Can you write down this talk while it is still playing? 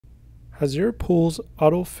Has your pool's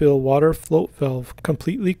autofill water float valve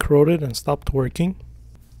completely corroded and stopped working?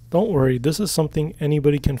 Don't worry, this is something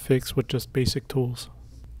anybody can fix with just basic tools.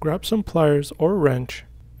 Grab some pliers or a wrench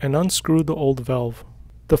and unscrew the old valve.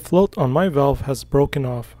 The float on my valve has broken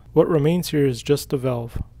off. What remains here is just the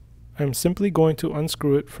valve. I am simply going to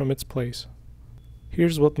unscrew it from its place.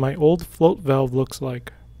 Here's what my old float valve looks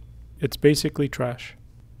like. It's basically trash.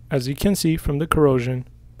 As you can see from the corrosion,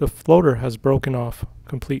 the floater has broken off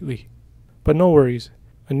completely. But no worries,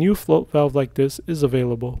 a new float valve like this is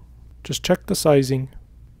available. Just check the sizing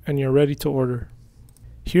and you're ready to order.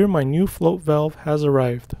 Here my new float valve has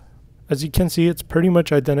arrived. As you can see, it's pretty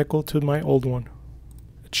much identical to my old one.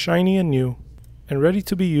 It's shiny and new and ready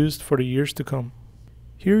to be used for the years to come.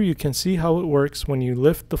 Here you can see how it works when you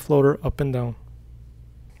lift the floater up and down.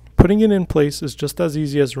 Putting it in place is just as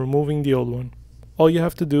easy as removing the old one. All you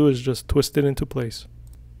have to do is just twist it into place.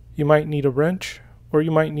 You might need a wrench, or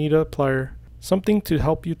you might need a plier, something to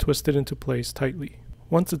help you twist it into place tightly.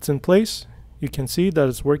 Once it's in place, you can see that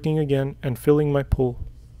it's working again and filling my pool.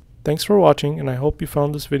 Thanks for watching, and I hope you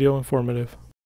found this video informative.